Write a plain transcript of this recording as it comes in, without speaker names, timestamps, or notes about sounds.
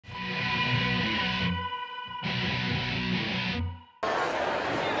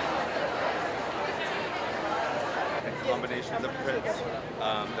combinations of prints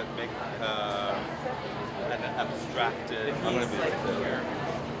that make an abstracted. I'm going to be right here.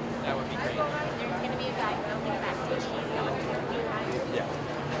 That would be great. There's going to be a guy filming backstage. Yeah.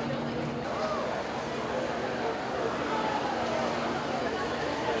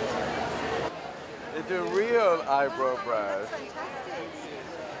 It's a real eyebrow brush.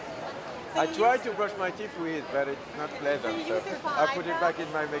 I try to brush my teeth with, but it's not pleasant. So I put it back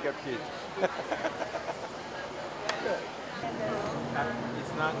in my makeup kit.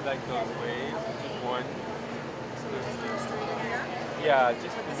 It's not like those waves, just one. Yeah,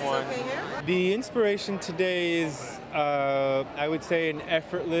 just one. The inspiration today is, I would say, an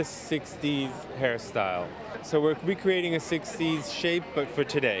effortless 60s hairstyle. So we're recreating a 60s shape, but for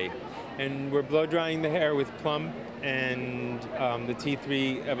today. And we're blow drying the hair with Plump and the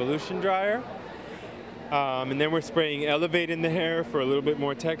T3 Evolution dryer. And then we're spraying Elevate in the hair for a little bit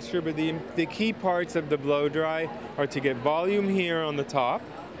more texture. But the key parts of the blow dry are to get volume here on the top.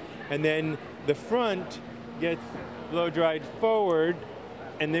 And then the front gets blow dried forward.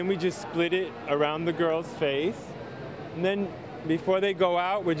 And then we just split it around the girl's face. And then before they go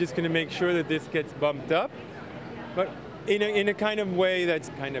out, we're just going to make sure that this gets bumped up. But in a kind of way that's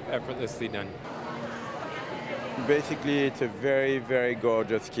kind of effortlessly done. Basically, it's a very, very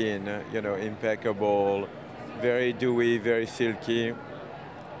gorgeous skin, you know, impeccable, very dewy, very silky,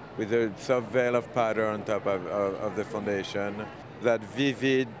 with a soft veil of powder on top of the foundation. That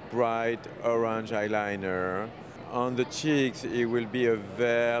vivid, bright orange eyeliner. On the cheeks, it will be a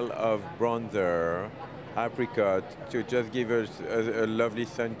veil of bronzer, apricot, to just give us a lovely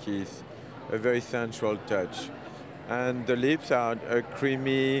sun kiss, a very sensual touch. And the lips are a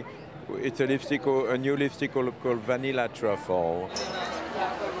creamy, it's a lipstick, a new lipstick called Vanilla Truffle.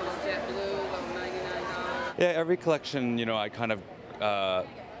 Yeah, every collection, you know, I kind of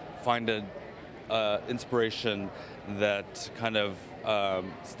find an inspiration that kind of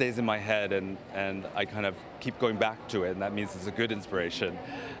stays in my head, and I kind of keep going back to it, and that means it's a good inspiration.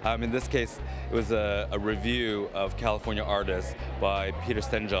 In this case, it was a review of California Artists by Peter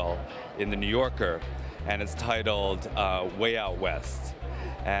Stengel in The New Yorker, and it's titled Way Out West.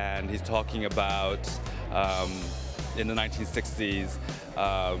 And he's talking about, in the 1960s,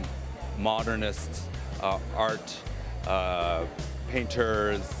 modernist art,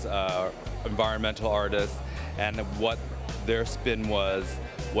 painters, environmental artists, and what their spin was,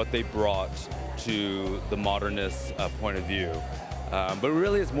 what they brought to the modernist point of view. But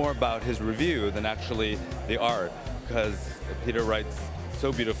really it's more about his review than actually the art, because Peter writes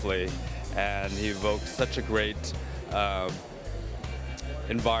so beautifully and he evokes such a great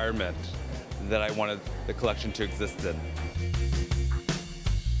environment that I wanted the collection to exist in.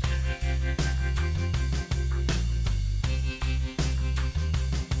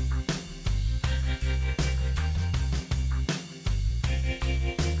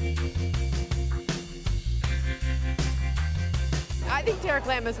 I think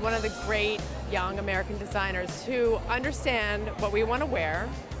Lam is one of the great young American designers who understand what we want to wear,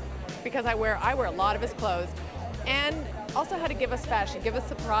 because I wear a lot of his clothes, and also how to give us fashion, give us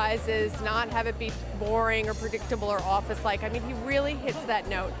surprises, not have it be boring or predictable or office-like. I mean, he really hits that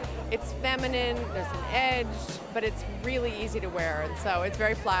note. It's feminine, there's an edge, but it's really easy to wear, and so it's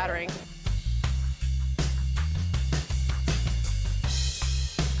very flattering.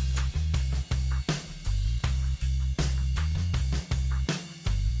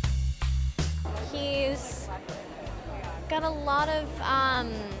 He's got a lot of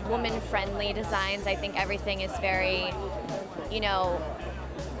woman-friendly designs. I think everything is very, you know,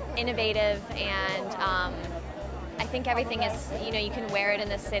 innovative, and I think everything is, you know, you can wear it in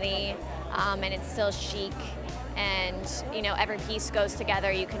the city and it's still chic, and, you know, every piece goes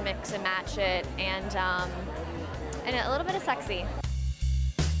together. You can mix and match it, and a little bit of sexy.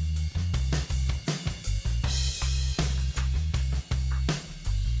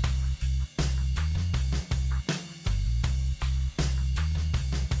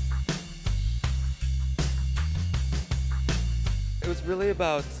 It was really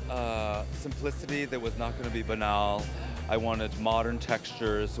about simplicity that was not going to be banal. I wanted modern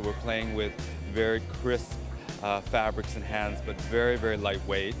textures, so we're playing with very crisp fabrics and hands, but very, very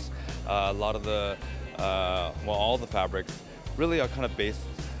lightweight. A lot of the, well, all the fabrics really are kind of based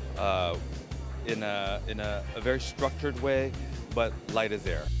in a very structured way, but light as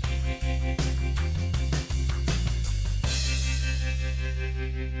air.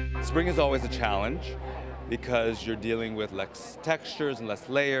 Spring is always a challenge, because you're dealing with less textures and less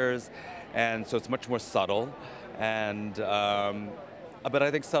layers, and so it's much more subtle. And but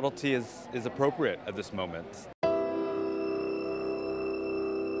I think subtlety is appropriate at this moment.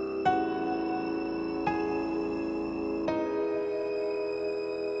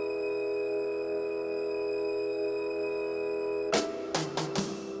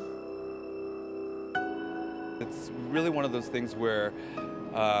 It's really one of those things where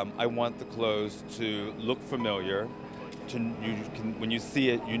I want the clothes to look familiar. When you see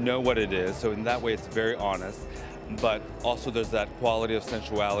it, you know what it is. So in that way, it's very honest. But also there's that quality of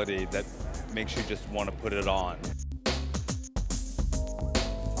sensuality that makes you just want to put it on.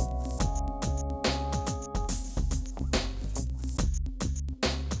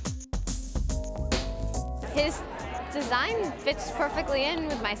 His design fits perfectly in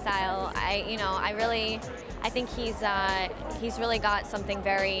with my style. I think he's really got something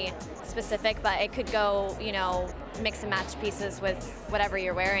very specific, but it could go, mix and match pieces with whatever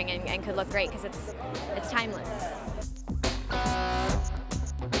you're wearing and could look great because it's timeless.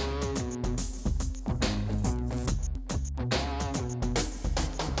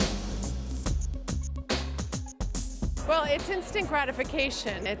 Well, it's instant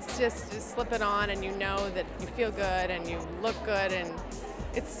gratification. It's just slip it on and you know that you feel good and you look good, and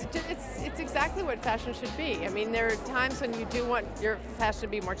it's exactly what fashion should be. I mean, there are times when you do want your fashion to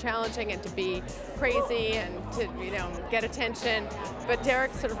be more challenging and to be crazy and to, get attention, but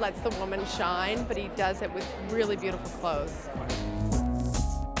Derek sort of lets the woman shine, but he does it with really beautiful clothes.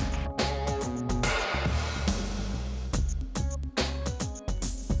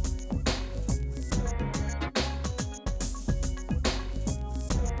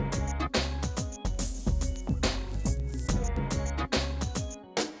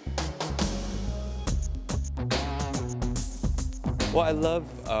 Well, I love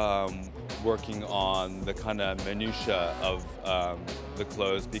working on the kind of minutia of the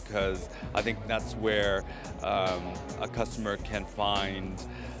clothes, because I think that's where a customer can find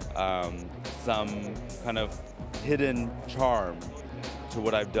some kind of hidden charm to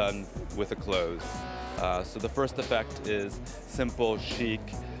what I've done with the clothes. So the first effect is simple, chic,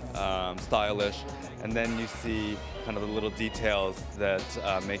 stylish, and then you see kind of the little details that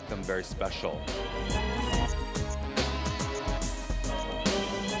make them very special.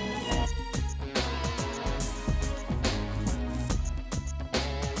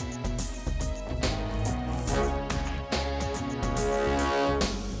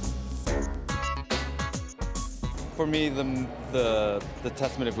 For me, the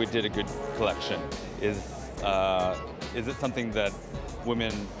testament if we did a good collection is it something that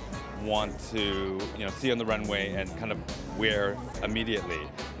women want to see on the runway and kind of wear immediately.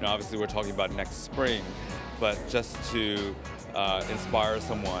 Obviously we're talking about next spring, but just to inspire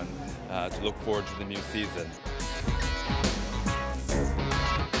someone to look forward to the new season.